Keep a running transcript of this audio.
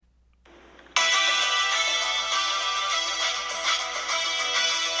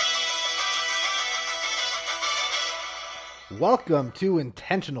Welcome to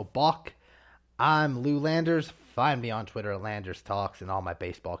Intentional Buck. I'm Lou Landers. Find me on Twitter at Landers Talks and all my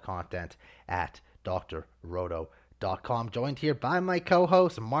baseball content at drroto.com. Joined here by my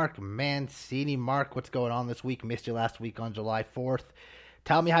co-host, Mark Mancini. Mark, what's going on this week? Missed you last week on July 4th.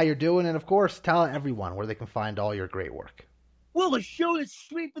 Tell me how you're doing, and of course, tell everyone where they can find all your great work. Well, a show that's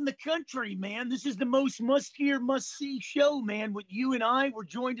sweeping the country, man. This is the most must-hear, must-see show, man. With you and I, we're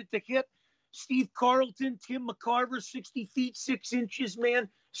joined at the hip. Steve Carlton, Tim McCarver, 60 feet, 6 inches, man.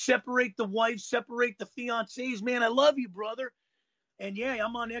 Separate the wife, separate the fiancés, man. I love you, brother. And yeah,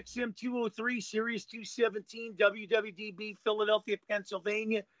 I'm on XM 203, Sirius 217, WWDB, Philadelphia,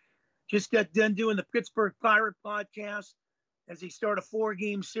 Pennsylvania. Just got done doing the Pittsburgh Pirate podcast as they start a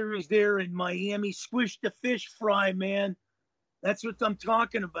 4-game series there in Miami. Squish the fish fry, man. That's what I'm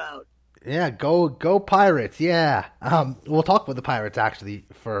talking about. Yeah, go Pirates. Yeah. We'll talk about the Pirates actually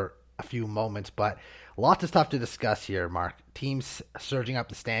for a few moments, but lots of stuff to discuss here, Mark. Teams surging up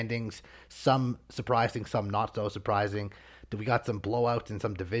the standings, some surprising, some not so surprising. We got some blowouts in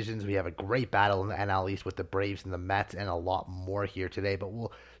some divisions. We have a great battle in the NL East with the Braves and the Mets and a lot more here today, but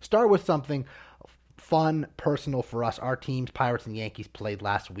we'll start with something fun, personal for us. Our teams, Pirates and Yankees, played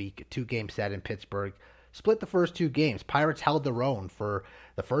last week, a 2-game set in Pittsburgh. Split the first 2 games. Pirates held their own for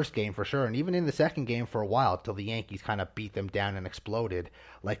the first game for sure, and even in the second game for a while, till the Yankees kind of beat them down and exploded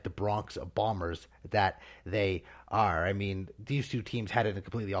like the Bronx Bombers that they are. I mean, these 2 teams headed in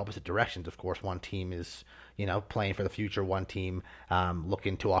completely opposite directions. Of course, one team is, playing for the future. One team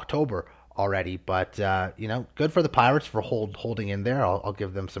looking to October already, but good for the Pirates for holding in there. I'll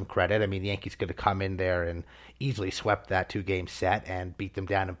give them some credit. I mean, the Yankees could have come in there and easily swept that 2-game set and beat them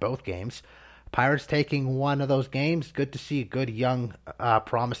down in both games. Pirates taking one of those games. Good to see a good, young,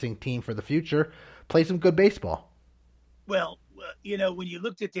 promising team for the future play some good baseball. Well, when you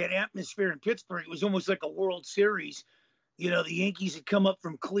looked at that atmosphere in Pittsburgh, it was almost like a World Series. The Yankees had come up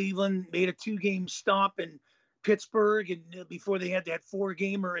from Cleveland, made a 2-game stop in Pittsburgh, and before they had that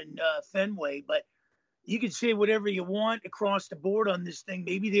 4-gamer in Fenway. But you could say whatever you want across the board on this thing.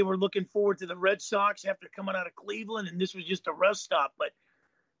 Maybe they were looking forward to the Red Sox after coming out of Cleveland, and this was just a rest stop. But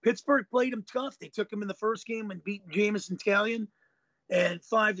Pittsburgh played them tough. They took them in the first game and beat Jameson Taillon and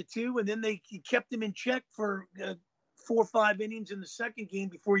 5-2, and then they kept them in check for 4 or 5 innings in the second game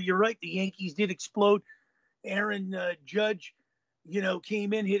before, you're right, the Yankees did explode. Aaron Judge,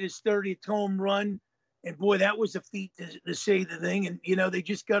 came in, hit his 30th home run, and boy, that was a feat to say the thing. And, they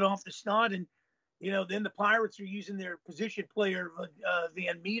just got off the snot, and, then the Pirates are using their position player,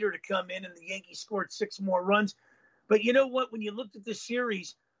 Van Meter, to come in, and the Yankees scored 6 more runs. But you know what? When you looked at this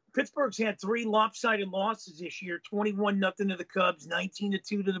series, Pittsburgh's had 3 lopsided losses this year, 21-0 to the Cubs, 19-2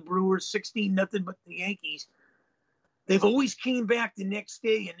 to the Brewers, 16-0 but the Yankees. They've always came back the next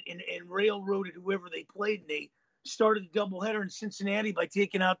day and railroaded whoever they played, and they started a doubleheader in Cincinnati by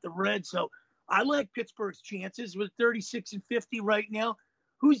taking out the Reds. So I like Pittsburgh's chances with 36-50 right now.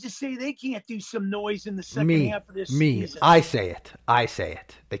 Who's to say they can't do some noise in the second half of this season? I say it.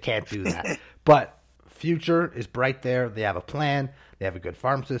 They can't do that. But future is bright there. They have a plan. They have a good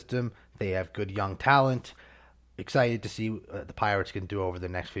farm system. They have good young talent. Excited to see what the Pirates can do over the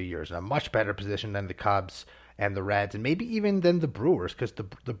next few years in a much better position than the Cubs and the Reds, and maybe even than the Brewers, because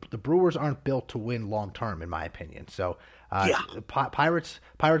the Brewers aren't built to win long term, in my opinion. So Pirates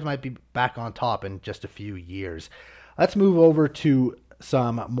might be back on top in just a few years. Let's move over to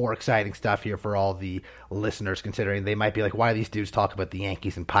some more exciting stuff here for all the listeners, considering they might be like, why do these dudes talk about the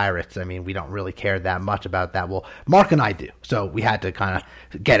Yankees and Pirates? I mean, we don't really care that much about that. Well, Mark and I do, so we had to kind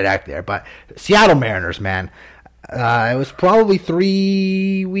of get it out there. But Seattle Mariners, man, it was probably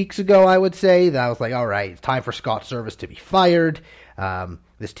 3 weeks ago, I would say, that I was like, all right, it's time for Scott Service to be fired.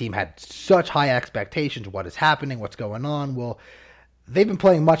 This team had such high expectations. What is happening? What's going on? Well, they've been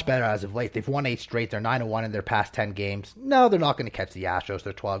playing much better as of late. They've won 8 straight. They're 9-1 in their past 10 games. No, they're not going to catch the Astros.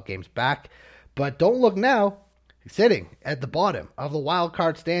 They're 12 games back. But don't look now. Sitting at the bottom of the wild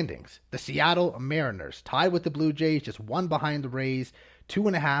card standings, the Seattle Mariners, tied with the Blue Jays, just 1 behind the Rays,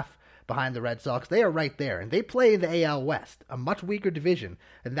 2.5 behind the Red Sox. They are right there. And they play in the AL West, a much weaker division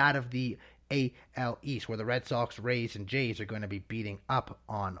than that of the AL East, where the Red Sox, Rays, and Jays are going to be beating up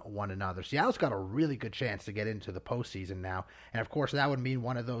on one another. Seattle's got a really good chance to get into the postseason now, and of course that would mean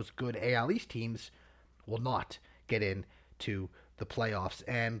one of those good AL East teams will not get into the playoffs.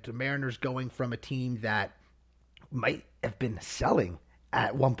 And the Mariners going from a team that might have been selling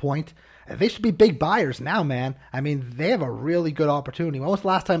at one point, they should be big buyers now, man. I mean, they have a really good opportunity. When was the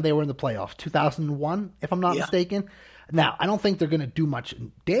last time they were in the playoffs? 2001, if I'm not mistaken. Now, I don't think they're going to do much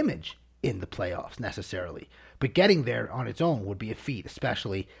damage in the playoffs necessarily, but getting there on its own would be a feat,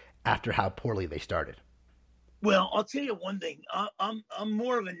 especially after how poorly they started. Well, I'll tell you one thing. I'm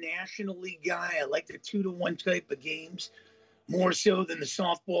more of a National League guy. I like the 2-1 type of games more so than the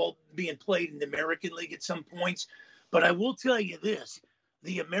softball being played in the American League at some points. But I will tell you this: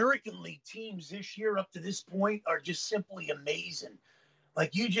 the American League teams this year up to this point are just simply amazing.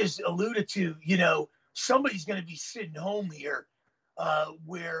 Like you just alluded to, somebody's going to be sitting home here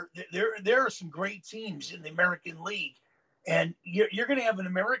where there are some great teams in the American League. And you're going to have an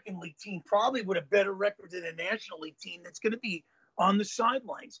American League team probably with a better record than a National League team that's going to be on the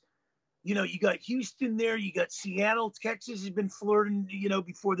sidelines. You got Houston there, you got Seattle, Texas has been flirting,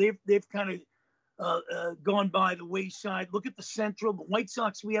 before they've kind of gone by the wayside. Look at the Central, the White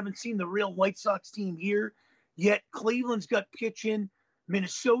Sox. We haven't seen the real White Sox team here yet. Cleveland's got pitching.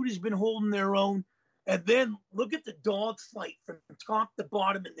 Minnesota's been holding their own. And then look at the dogfight from top to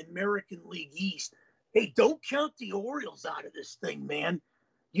bottom in the American League East. Hey, don't count the Orioles out of this thing, man.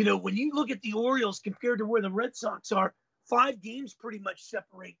 When you look at the Orioles compared to where the Red Sox are, 5 games pretty much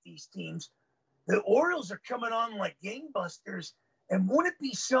separate these teams. The Orioles are coming on like gangbusters. And wouldn't it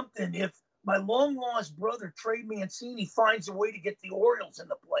be something if my long-lost brother, Trey Mancini, finds a way to get the Orioles in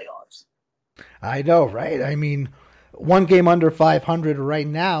the playoffs? I know, right? I mean, 1 game under 500 right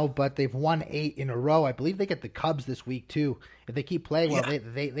now, but they've won 8 in a row. I believe they get the Cubs this week, too. If they keep playing well,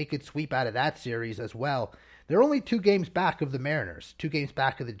 they could sweep out of that series as well. They're only 2 games back of the Mariners, 2 games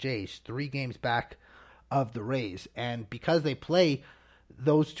back of the Jays, 3 games back of the Rays. And because they play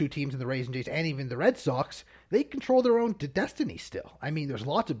those 2 teams in the Rays and Jays and even the Red Sox, they control their own destiny still. I mean, there's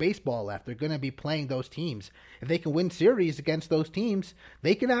lots of baseball left. They're going to be playing those teams. If they can win series against those teams,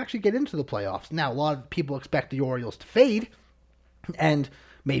 they can actually get into the playoffs. Now, a lot of people expect the Orioles to fade, and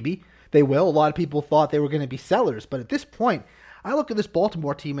maybe they will. A lot of people thought they were going to be sellers, but at this point, I look at this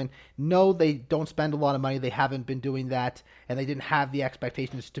Baltimore team and no, they don't spend a lot of money. They haven't been doing that, and they didn't have the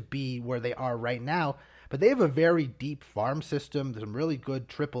expectations to be where they are right now. But they have a very deep farm system, some really good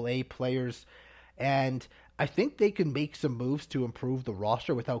AAA players, and I think they can make some moves to improve the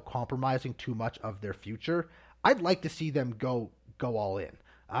roster without compromising too much of their future. I'd like to see them go all in.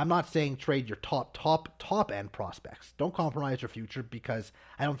 I'm not saying trade your top end prospects. Don't compromise your future because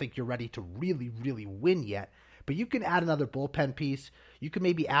I don't think you're ready to really, really win yet. But you can add another bullpen piece. You can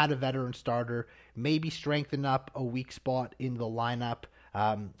maybe add a veteran starter, maybe strengthen up a weak spot in the lineup.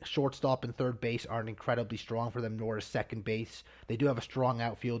 Shortstop and third base aren't incredibly strong for them, nor is second base. They do have a strong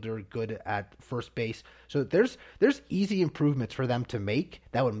outfielder, good at first base. So there's easy improvements for them to make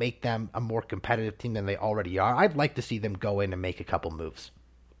that would make them a more competitive team than they already are. I'd like to see them go in and make a couple moves.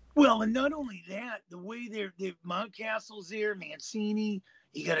 Well, and not only that, the way they've Mountcastle's there, Mancini,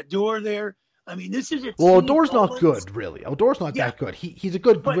 you got Odor there. I mean, this is a well, Odor's not good, really. Odor's not that good. He's a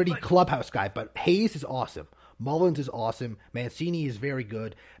good, gritty clubhouse guy, but Hayes is awesome. Mullins is awesome. Mancini is very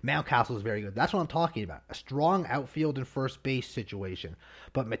good. Mountcastle is very good. That's what I'm talking about. A strong outfield and first base situation.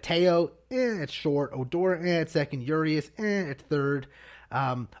 But Mateo, it's short. Odor, it's second. Urias, it's third.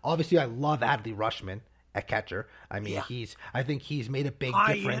 Obviously, I love Adley Rutschman at catcher. I mean, I think he's made a big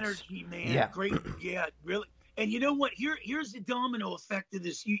difference. High energy, man. Yeah. Great. Yeah, really. And you know what? Here's the domino effect of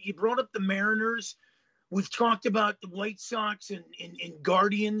this. You brought up the Mariners. We've talked about the White Sox and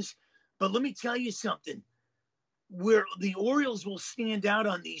Guardians. But let me tell you something. Where the Orioles will stand out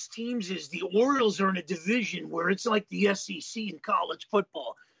on these teams is the Orioles are in a division where it's like the SEC in college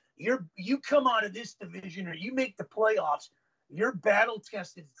football. You come out of this division or you make the playoffs, you're battle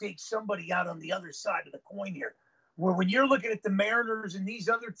tested to take somebody out on the other side of the coin here. Where when you're looking at the Mariners and these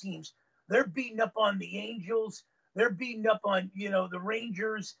other teams, they're beating up on the Angels. They're beating up on, the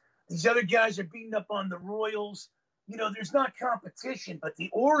Rangers. These other guys are beating up on the Royals. There's not competition, but the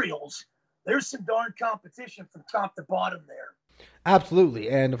Orioles, there's some darn competition from top to bottom there. Absolutely,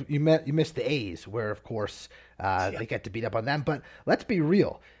 and you missed the A's, where, of course, they get to beat up on them. But let's be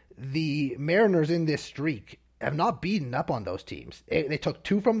real. The Mariners in this streak have not beaten up on those teams. They took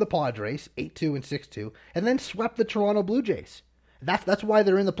 2 from the Padres, 8-2 and 6-2, and then swept the Toronto Blue Jays. That's why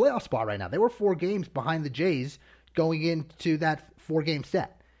they're in the playoff spot right now. They were 4 games behind the Jays going into that 4-game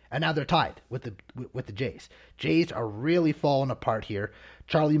set. And now they're tied with the Jays. Jays are really falling apart here.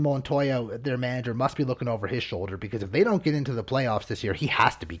 Charlie Montoya, their manager, must be looking over his shoulder because if they don't get into the playoffs this year, he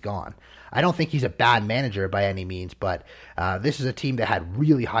has to be gone. I don't think he's a bad manager by any means, but this is a team that had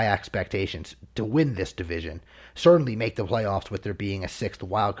really high expectations to win this division. Certainly make the playoffs with there being a 6th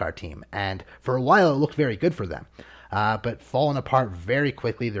wildcard team. And for a while, it looked very good for them. But falling apart very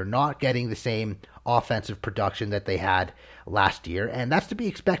quickly. They're not getting the same offensive production that they had last year, and that's to be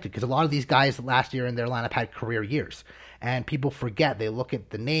expected because a lot of these guys last year in their lineup had career years, and people forget. They look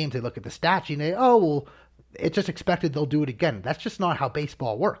at the names, they look at the stats, and they, it's just expected they'll do it again. That's just not how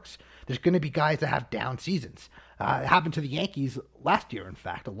baseball works. There's going to be guys that have down seasons. It happened to the Yankees last year, in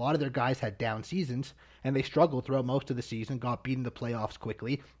fact. A lot of their guys had down seasons, and they struggled throughout most of the season, got beat in the playoffs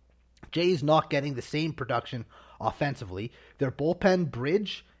quickly. Jays not getting the same production offensively. Their bullpen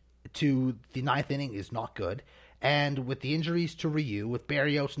bridge to the ninth inning is not good. And with the injuries to Ryu, with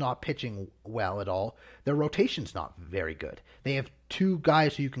Barrios not pitching well at all, their rotation's not very good. They have two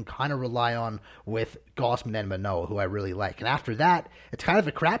guys who you can kind of rely on with Gausman and Manoah, who I really like. And after that, it's kind of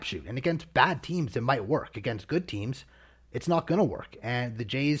a crapshoot. And against bad teams, it might work. Against good teams, it's not going to work. And the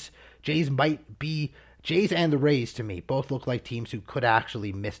Jays and the Rays, to me, both look like teams who could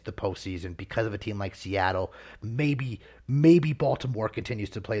actually miss the postseason because of a team like Seattle. Maybe Baltimore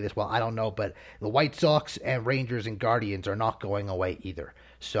continues to play this well. I don't know, but the White Sox and Rangers and Guardians are not going away either.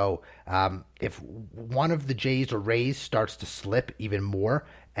 So if one of the Jays or Rays starts to slip even more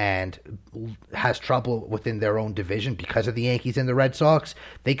and has trouble within their own division because of the Yankees and the Red Sox,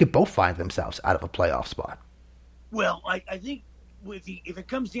 they could both find themselves out of a playoff spot. Well, I think if it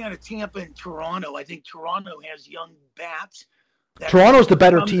comes down to Tampa and Toronto, I think Toronto has young bats. Toronto's the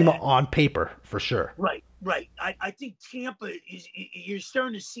better team on paper, for sure. Right. I think Tampa you're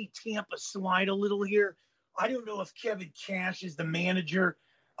starting to see Tampa slide a little here. I don't know if Kevin Cash is the manager.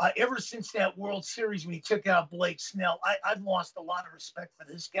 Ever since that World Series when he took out Blake Snell, I've lost a lot of respect for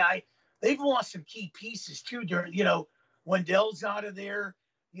this guy. They've lost some key pieces too. During Wendell's out of there.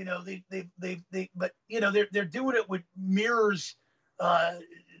 They're doing it with mirrors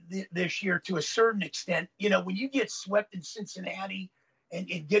this year to a certain extent. When you get swept in Cincinnati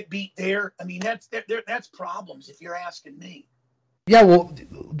and get beat there, I mean that's problems if you're asking me. Yeah, well,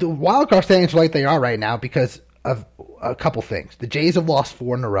 the wild card standings are like they are right now because of a couple things. The Jays have lost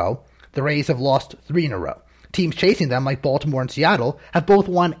 4 in a row. The Rays have lost 3 in a row. Teams chasing them, like Baltimore and Seattle, have both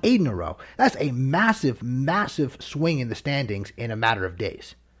won 8 in a row. That's a massive, massive swing in the standings in a matter of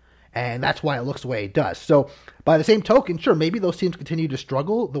days. And that's why it looks the way it does. So, by the same token, sure, maybe those teams continue to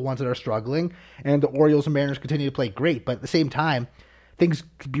struggle, the ones that are struggling, and the Orioles and Mariners continue to play great. But at the same time, things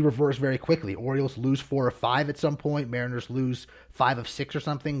could be reversed very quickly. Orioles lose 4 or 5 at some point. Mariners lose 5 of 6 or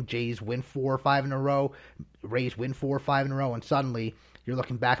something. Jays win 4 or 5 in a row. Rays win 4 or 5 in a row. And suddenly, you're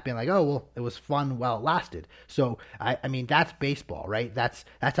looking back being like, oh, well, it was fun while it lasted. So, I mean, that's baseball, right? That's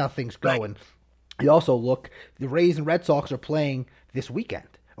how things go. Right. And you also look, the Rays and Red Sox are playing this weekend.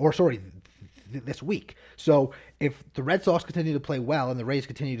 This week. So if the Red Sox continue to play well and the Rays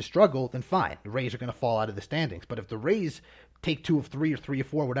continue to struggle, then fine. The Rays are going to fall out of the standings. But if the Rays take 2 of 3 or 3 of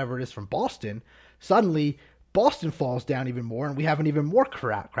 4, whatever it is, from Boston, suddenly Boston falls down even more and we have an even more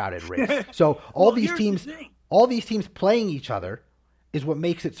crowded race. So all these teams playing each other is what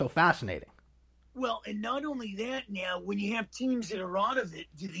makes it so fascinating. Well, and not only that, now when you have teams that are out of it,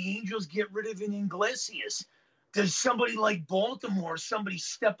 do the Angels get rid of an Iglesias? Does somebody like Baltimore, somebody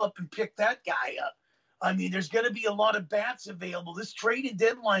step up and pick that guy up? I mean, there's going to be a lot of bats available. This trading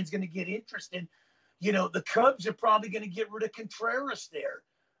deadline is going to get interesting. The Cubs are probably going to get rid of Contreras there.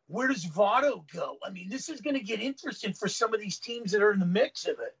 Where does Votto go? I mean, this is going to get interesting for some of these teams that are in the mix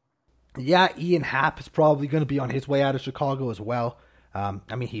of it. Yeah, Ian Happ is probably going to be on his way out of Chicago as well.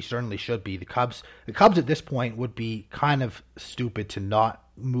 I mean, he certainly should be. The Cubs at this point would be kind of stupid to not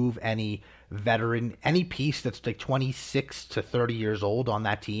move any veteran, any piece that's like 26 to 30 years old on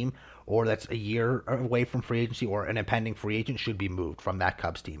that team, or that's a year away from free agency or an impending free agent should be moved from that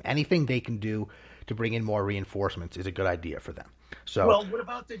Cubs team. Anything they can do to bring in more reinforcements is a good idea for them. So, well, what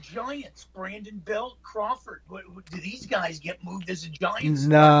about the Giants? Brandon Belt, Crawford. Do these guys get moved as a Giants?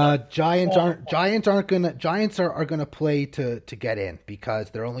 Nah, Giants are gonna play to get in because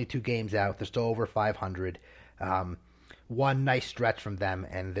they're only 2 games out. They're still over 500. One nice stretch from them,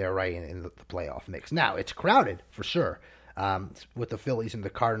 and they're right in the playoff mix. Now it's crowded for sure with the Phillies and the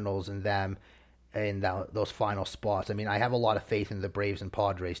Cardinals and them in those final spots. I mean, I have a lot of faith in the Braves and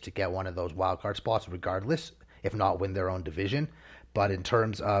Padres to get one of those wild card spots, regardless, if not win their own division. But in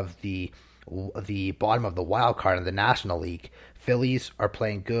terms of the bottom of the wild card in the National League, Phillies are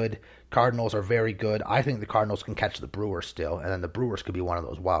playing good. Cardinals are very good. I think the Cardinals can catch the Brewers still, and then the Brewers could be one of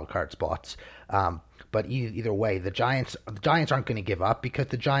those wild card spots. But either way, the Giants aren't going to give up because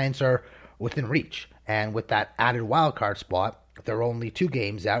the Giants are within reach. And with that added wild card spot, they're only 2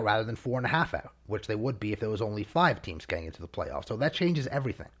 games out rather than 4.5 out, which they would be if there was only 5 teams getting into the playoffs. So that changes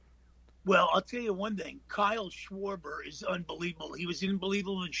everything. Well, I'll tell you one thing. Kyle Schwarber is unbelievable. He was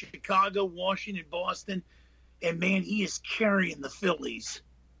unbelievable in Chicago, Washington, Boston, and, man, he is carrying the Phillies.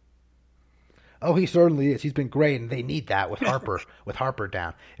 Oh, he certainly is. He's been great, and they need that with Harper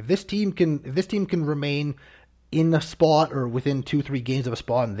down. If this team can remain in a spot or within 2-3 games of a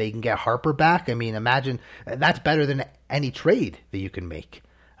spot, and they can get Harper back, I mean, imagine that's better than any trade that you can make.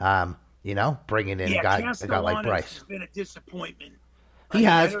 Bringing in Yeah, a guy like Castellanos Bryce. has been a disappointment. He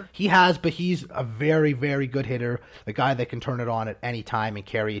has, but he's a very, very good hitter, a guy that can turn it on at any time and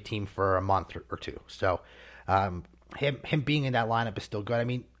carry a team for a month or two. So, him being in that lineup is still good. I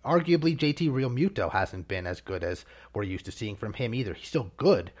mean, arguably JT Realmuto hasn't been as good as we're used to seeing from him either. He's still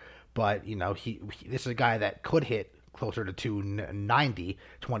good, but this is a guy that could hit closer to 290,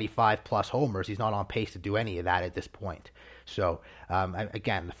 25 plus homers. He's not on pace to do any of that at this point. So,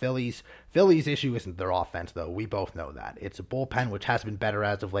 again, the Phillies' issue isn't their offense, though. We both know that. It's a bullpen, which has been better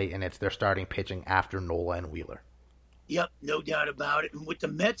as of late, and it's their starting pitching after Nola and Wheeler. Yep, no doubt about it. And with the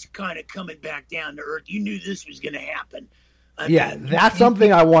Mets kind of coming back down to earth, you knew this was going to happen. That's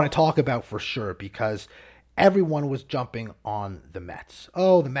something I want to talk about for sure, because everyone was jumping on the Mets.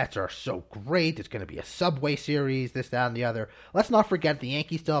 Oh, the Mets are so great. It's going to be a Subway Series, this, that, and the other. Let's not forget the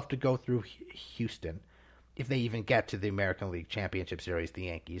Yankees still have to go through Houston. If they even get to the American League Championship Series, the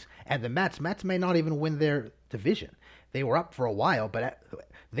Yankees. And the Mets may not even win their division. They were up for a while, but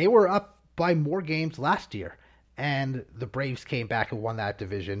they were up by more games last year. And the Braves came back and won that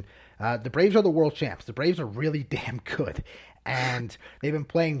division. The Braves are the world champs. The Braves are really damn good. And they've been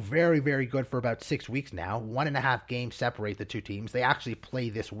playing very, very good for about 6 weeks now. 1.5 games separate the two teams. They actually play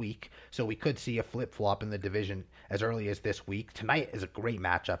this week, so we could see a flip-flop in the division as early as this week. Tonight is a great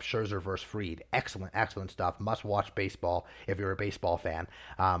matchup, Scherzer versus Fried. Excellent, excellent stuff. Must-watch baseball if you're a baseball fan.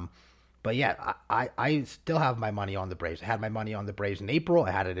 But yeah, I still have my money on the Braves. I had my money on the Braves in April.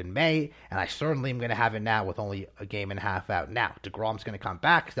 I had it in May, and I certainly am going to have it now with only a game and a half out. Now, DeGrom's going to come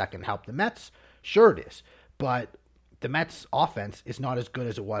back. Is that going to help the Mets? Sure it is. But the Mets' offense is not as good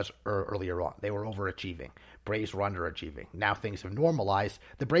as it was earlier on. They were overachieving. Braves were underachieving. Now things have normalized.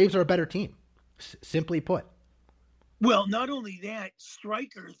 The Braves are a better team, simply put. Well, not only that,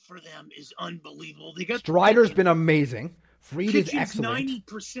 Striker for them is unbelievable. Strider's been amazing. Fried is excellent.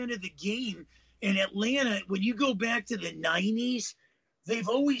 90% of the game in Atlanta. When you go back to the 90s, they've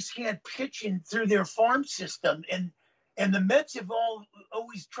always had pitching through their farm system, and the Mets have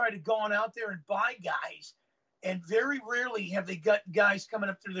always tried to go on out there and buy guys. And very rarely have they got guys coming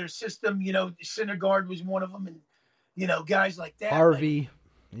up through their system. Syndergaard was one of them, and guys like that. Harvey,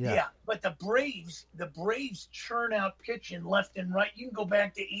 yeah. But the Braves churn out pitching left and right. You can go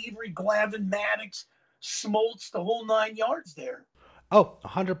back to Avery, Glavine, Maddox, Smoltz, the whole 9 yards there. Oh,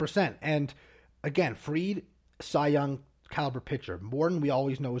 100%. And again, Fried, Cy Young caliber pitcher. Morton, we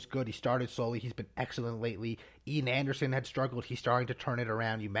always know, is good. He started slowly. He's been excellent lately. Ian Anderson had struggled. He's starting to turn it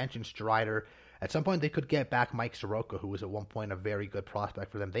around. You mentioned Strider. At some point, they could get back Mike Soroka, who was at one point a very good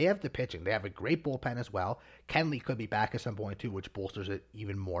prospect for them. They have the pitching. They have a great bullpen as well. Kenley could be back at some point, too, which bolsters it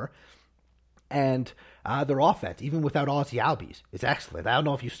even more. And their offense, even without Ozzie Albies, is excellent. I don't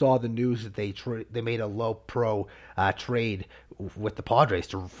know if you saw the news that they made a low pro trade with the Padres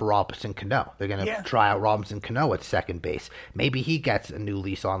for Robinson Cano. They're going to try out Robinson Cano at second base. Maybe he gets a new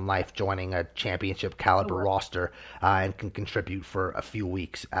lease on life, joining a championship caliber roster and can contribute for a few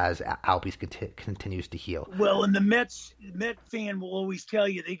weeks as Albies continues to heal. Well, and the Met fan will always tell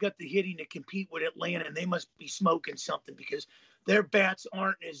you they got the hitting to compete with Atlanta, and they must be smoking something because their bats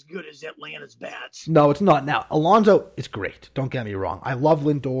aren't as good as Atlanta's bats. No, it's not. Now, Alonso is great. Don't get me wrong. I love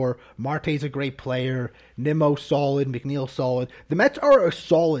Lindor. Marte's a great player. Nimmo solid. McNeil solid. The Mets are a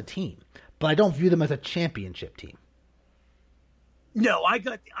solid team, but I don't view them as a championship team. No, I'd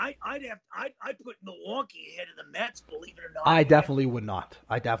put Milwaukee ahead of the Mets, believe it or not. I definitely would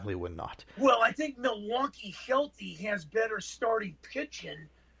not. Well, I think Milwaukee healthy has better starting pitching,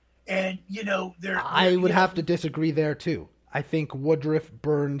 and I would have to disagree there too. I think Woodruff,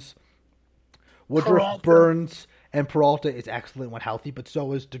 Burns, and Peralta is excellent when healthy, but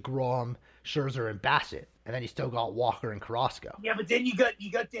so is DeGrom, Scherzer, and Bassett. And then you still got Walker and Carrasco. Yeah, but then you got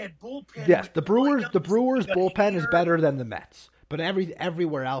that bullpen. Yes, the Brewers bullpen is better than the Mets. But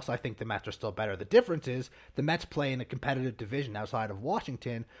everywhere else, I think the Mets are still better. The difference is the Mets play in a competitive division outside of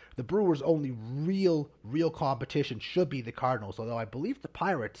Washington. The Brewers' only real competition should be the Cardinals, although I believe the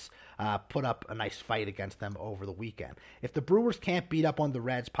Pirates put up a nice fight against them over the weekend. If the Brewers can't beat up on the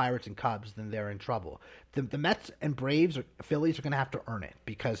Reds, Pirates, and Cubs, then they're in trouble. The Mets and Phillies are going to have to earn it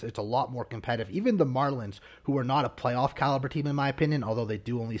because it's a lot more competitive. Even the Marlins, who are not a playoff caliber team in my opinion, although they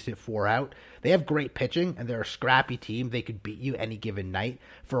do only sit 4 out, they have great pitching and they're a scrappy team. They could beat you any given night.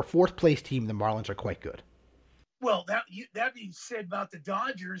 For a 4th place team, the Marlins are quite good. Well, that being said about the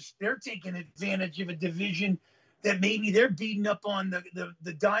Dodgers, they're taking advantage of a division that maybe they're beating up on the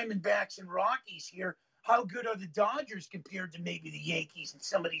Diamondbacks and Rockies here. How good are the Dodgers compared to maybe the Yankees and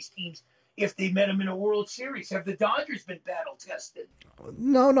some of these teams if they met them in a World Series. Have the Dodgers been battle tested?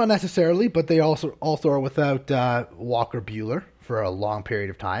 No, not necessarily, but they also are without Walker Buehler for a long period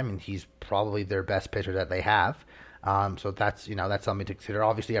of time, and he's probably their best pitcher that they have. So that's something to consider.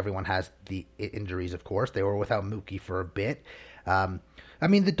 Obviously, everyone has the injuries, of course. They were without Mookie for a bit. I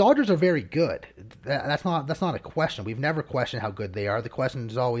mean, the Dodgers are very good. That's not a question. We've never questioned how good they are. The question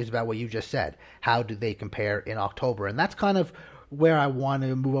is always about what you just said. How do they compare in October? And that's kind of where I want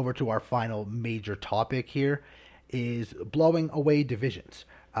to move over to our final major topic here, is blowing away divisions.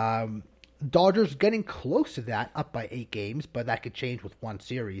 Dodgers getting close to that, up by 8 games, but that could change with one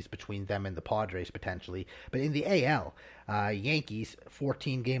series between them and the Padres potentially. But in the AL, Yankees,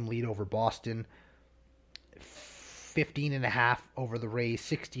 14-game lead over Boston, 15.5 over the Rays,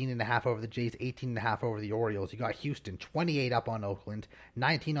 16.5 over the Jays, 18.5 over the Orioles. You got Houston, 28 up on Oakland,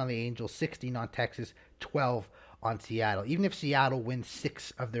 19 on the Angels, 16 on Texas, 12 on Seattle. Even if Seattle wins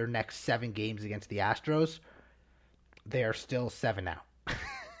 6 of their next 7 games against the Astros, they are still 7 out.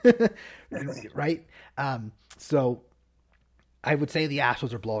 Right? So I would say the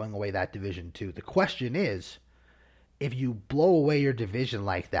Astros are blowing away that division too. The question is, if you blow away your division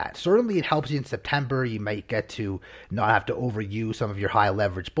like that, certainly it helps you in September. You might get to not have to overuse some of your high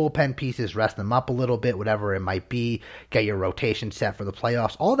leverage bullpen pieces, rest them up a little bit, whatever it might be, get your rotation set for the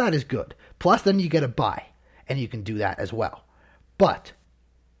playoffs. All that is good. Plus, then you get a bye, and you can do that as well. But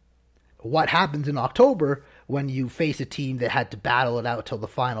what happens in October when you face a team that had to battle it out till the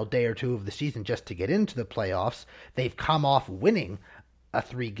final day or two of the season just to get into the playoffs? They've come off winning a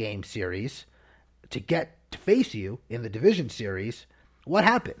 3-game series to get to face you in the division series. What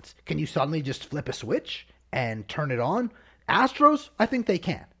happens? Can you suddenly just flip a switch and turn it on? Astros, I think they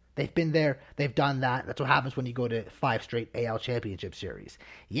can. They've been there. They've done that. That's what happens when you go to 5 straight AL championship series.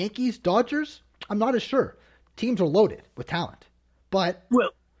 Yankees, Dodgers, I'm not as sure. Teams are loaded with talent. But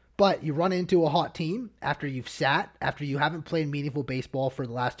you run into a hot team after you've sat, after you haven't played meaningful baseball for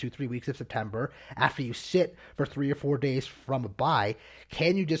the last 2-3 weeks of September, after you sit for 3 or 4 days from a bye.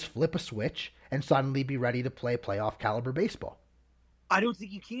 Can you just flip a switch and suddenly be ready to play playoff caliber baseball? I don't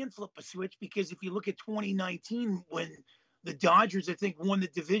think you can flip a switch, because if you look at 2019, when the Dodgers, I think, won the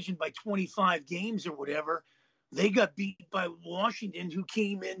division by 25 games or whatever, they got beat by Washington, who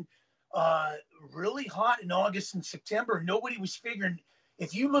came in really hot in August and September. Nobody was figuring.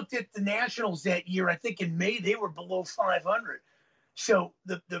 If you looked at the Nationals that year, I think in May they were below 500. So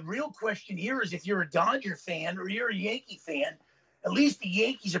the real question here is, if you're a Dodger fan or you're a Yankee fan, at least the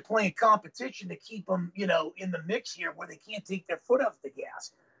Yankees are playing competition to keep them, in the mix here, where they can't take their foot off the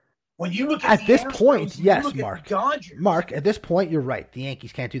gas. When you look at this Astros, point, yes, Mark, at this point, you're right. The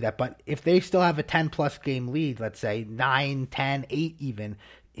Yankees can't do that. But if they still have a 10-plus game lead, let's say 9, 10, 8 even,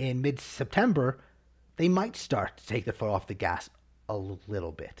 in mid-September, they might start to take the foot off the gas a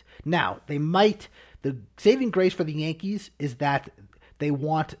little bit. Now, the saving grace for the Yankees is that they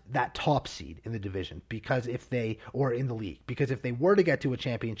want that top seed in the division, or in the league, because if they were to get to a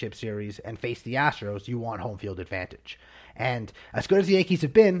championship series and face the Astros, you want home field advantage. And as good as the Yankees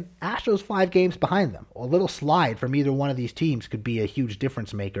have been, Astros 5 games behind them. A little slide from either one of these teams could be a huge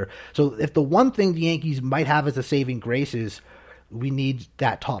difference maker. So if the one thing the Yankees might have as a saving grace is we need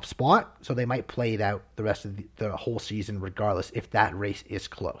that top spot, so they might play it out the rest of the whole season regardless if that race is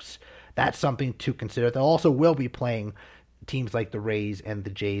close. That's something to consider. They also will be playing teams like the Rays and the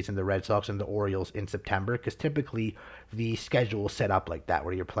Jays and the Red Sox and the Orioles in September, because typically the schedule is set up like that,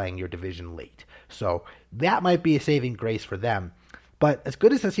 where you're playing your division late. So that might be a saving grace for them. But as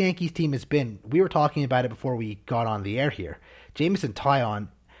good as this Yankees team has been, we were talking about it before we got on the air here. Jameson Taillon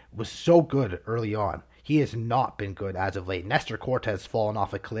was so good early on. He has not been good as of late. Nestor Cortes has fallen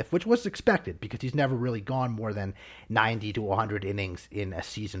off a cliff, which was expected because he's never really gone more than 90 to 100 innings in a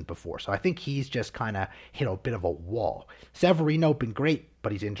season before. So I think he's just kind of hit a bit of a wall. Severino been great,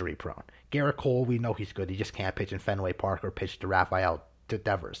 but he's injury prone. Garrett Cole, we know he's good. He just can't pitch in Fenway Park or pitch to Rafael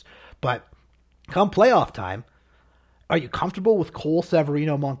Devers. But come playoff time, are you comfortable with Cole,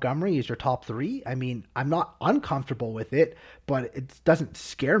 Severino, Montgomery as your top 3? I mean, I'm not uncomfortable with it, but it doesn't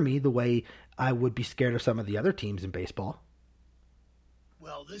scare me the way I would be scared of some of the other teams in baseball.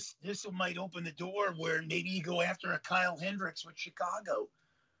 Well, this might open the door where maybe you go after a Kyle Hendricks with Chicago.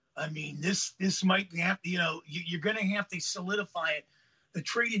 I mean, this might have, you're going to have to solidify it. The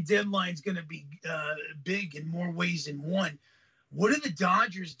trading deadline is going to be big in more ways than one. What do the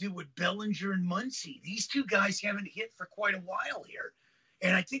Dodgers do with Bellinger and Muncy? These two guys haven't hit for quite a while here.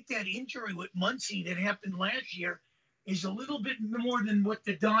 And I think that injury with Muncy that happened last year is a little bit more than what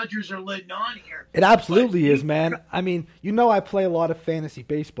the Dodgers are letting on here. It absolutely is, man. I mean, I play a lot of fantasy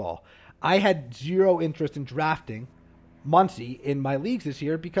baseball. I had zero interest in drafting Muncy in my leagues this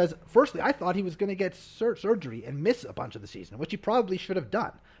year because, firstly, I thought he was going to get surgery and miss a bunch of the season, which he probably should have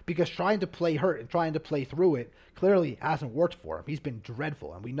done because trying to play hurt and trying to play through it clearly hasn't worked for him. He's been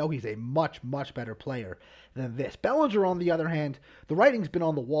dreadful, and we know he's a much, much better player than this. Bellinger, on the other hand, the writing's been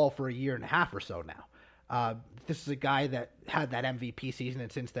on the wall for a year and a half or so now. This is a guy that had that MVP season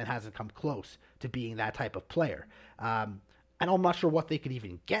and since then hasn't come close to being that type of player. And I'm not sure what they could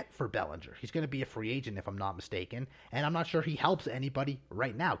even get for Bellinger. He's going to be a free agent, if I'm not mistaken, and I'm not sure he helps anybody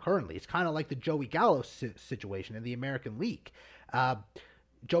right now, currently. It's kind of like the Joey Gallo situation in the American League.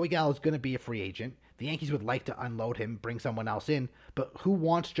 Joey Gallo is going to be a free agent. The Yankees would like to unload him, bring someone else in, but who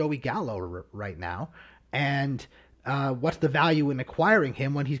wants Joey Gallo right now? And what's the value in acquiring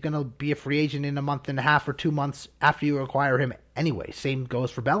him when he's going to be a free agent in a month and a half or 2 months after you acquire him anyway? Same goes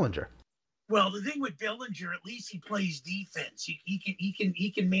for Bellinger. Well, the thing with Bellinger, at least he plays defense.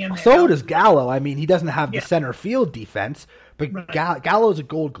 He can man that. So does Gallo. I mean, he doesn't have the center field defense, but right. Gallo's a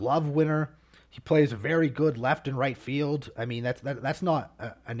Gold Glove winner. He plays a very good left and right field. I mean, that's not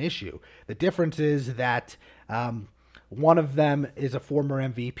an issue. The difference is that one of them is a former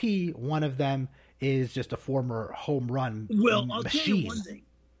MVP. One of them is just a former home run machine. Well, I'll tell you one thing.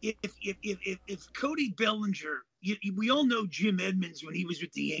 If Cody Bellinger, we all know Jim Edmonds when he was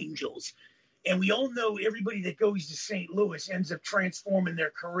with the Angels. And we all know everybody that goes to St. Louis ends up transforming their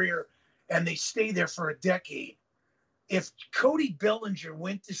career and they stay there for a decade. If Cody Bellinger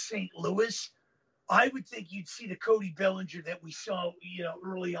went to St. Louis, I would think you'd see the Cody Bellinger that we saw,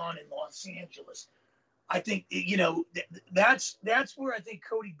 early on in Los Angeles. I think, that's where I think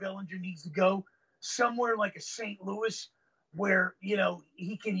Cody Bellinger needs to go, somewhere like a St. Louis where,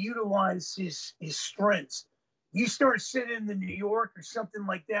 he can utilize his strengths. You start sitting in New York or something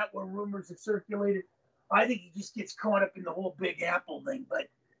like that where rumors have circulated, I think he just gets caught up in the whole Big Apple thing. But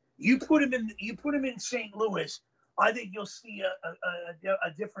you put him in St. Louis, I think you'll see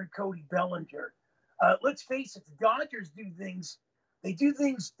a different Cody Bellinger. Let's face it, the Dodgers do things.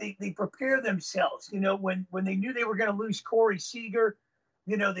 They prepare themselves. When they knew they were going to lose Corey Seager,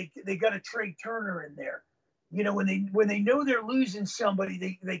 they got a Trey Turner in there. When they know they're losing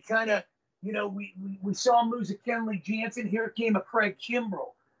somebody, they kind of. We saw him lose a Kenley Jansen. Here came a Craig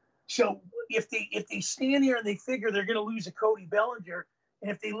Kimbrell. So if they stand here and they figure they're going to lose a Cody Bellinger, and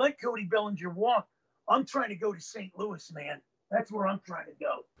if they let Cody Bellinger walk, I'm trying to go to St. Louis, man. That's where I'm trying to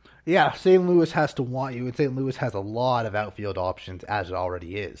go. Yeah, St. Louis has to want you, and St. Louis has a lot of outfield options as it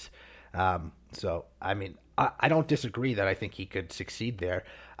already is. So, I mean, I don't disagree that I think he could succeed there.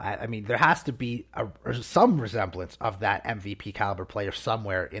 I mean, there has to be some resemblance of that MVP caliber player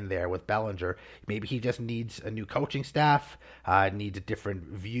somewhere in there with Bellinger. Maybe he just needs a new coaching staff, needs a different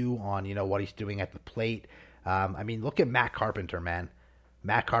view on, what he's doing at the plate. I mean, look at Matt Carpenter, man.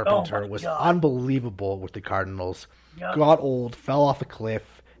 Matt Carpenter was unbelievable with the Cardinals. Yep. Got old, fell off a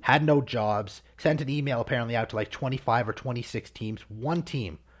cliff, had no jobs, sent an email apparently out to like 25 or 26 teams. One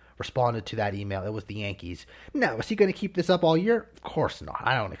team responded to that email. It was the Yankees. Now, is he going to keep this up all year? Of course not.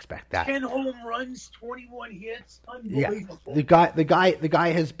 I don't expect that. 10 home runs, 21 hits. Unbelievable. Yeah. The guy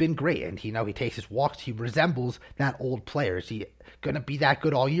has been great, and he takes his walks. He resembles that old player. Is he going to be that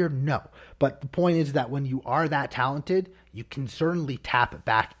good all year? No. But the point is that when you are that talented, you can certainly tap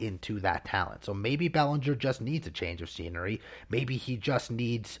back into that talent. So maybe Bellinger just needs a change of scenery. Maybe he just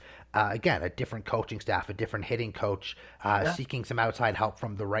needs again, a different coaching staff, a different hitting coach, seeking some outside help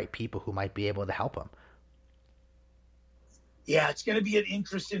from the right people who might be able to help him. Yeah, it's going to be an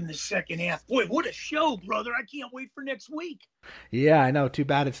interest in the second half. Boy, what a show, brother. I can't wait for next week. Yeah, I know. Too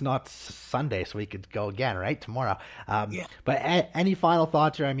bad it's not Sunday, so we could go again, right? Tomorrow. But any final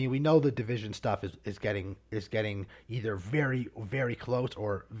thoughts here? I mean, we know the division stuff is getting either very, very close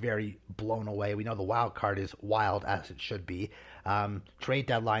or very blown away. We know the wild card is wild as it should be. Trade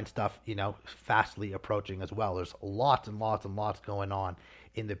deadline stuff, fastly approaching as well. There's lots and lots and lots going on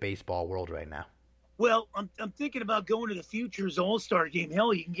in the baseball world right now. Well, I'm thinking about going to the Futures All-Star game.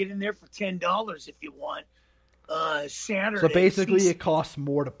 Hell, you can get in there for $10 if you want. Saturday. So basically, it costs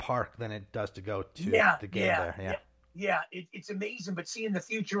more to park than it does to go to the game there. Yeah. It's amazing. But seeing the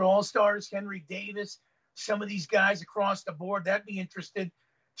future All-Stars, Henry Davis, some of these guys across the board, that'd be interesting.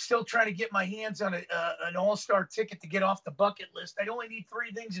 Still trying to get my hands on an All-Star ticket to get off the bucket list. I only need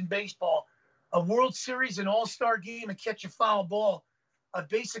three things in baseball: a World Series, an All-Star game, and catch a foul ball. I've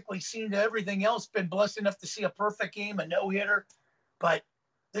basically seen everything else, been blessed enough to see a perfect game, a no-hitter. But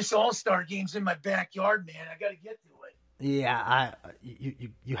this All-Star game's in my backyard, man. I got to get to it. Yeah,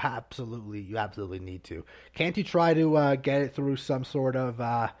 you absolutely need to. Can't you try to get it through some sort of...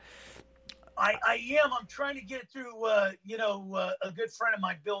 I am. I'm trying to get it through, a good friend of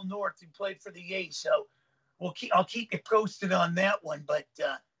mine, Bill North, who played for the A's. So I'll keep you posted on that one. But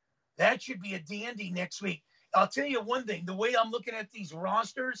that should be a dandy next week. I'll tell you one thing: the way I'm looking at these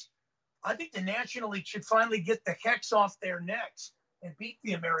rosters, I think the National League should finally get the hex off their necks and beat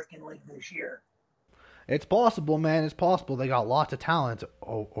the American League this year. It's possible, man. It's possible. They got lots of talent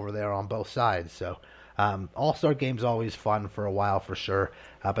over there on both sides. So, All-Star Game's always fun for a while for sure.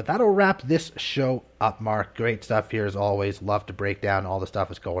 But that'll wrap this show up, Mark. Great stuff here as always. Love to break down all the stuff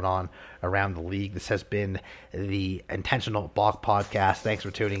that's going on around the league. This has been the Intentional Balk Podcast. Thanks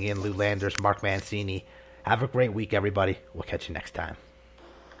for tuning in. Lou Landers, Mark Mancini. Have a great week, everybody. We'll catch you next time.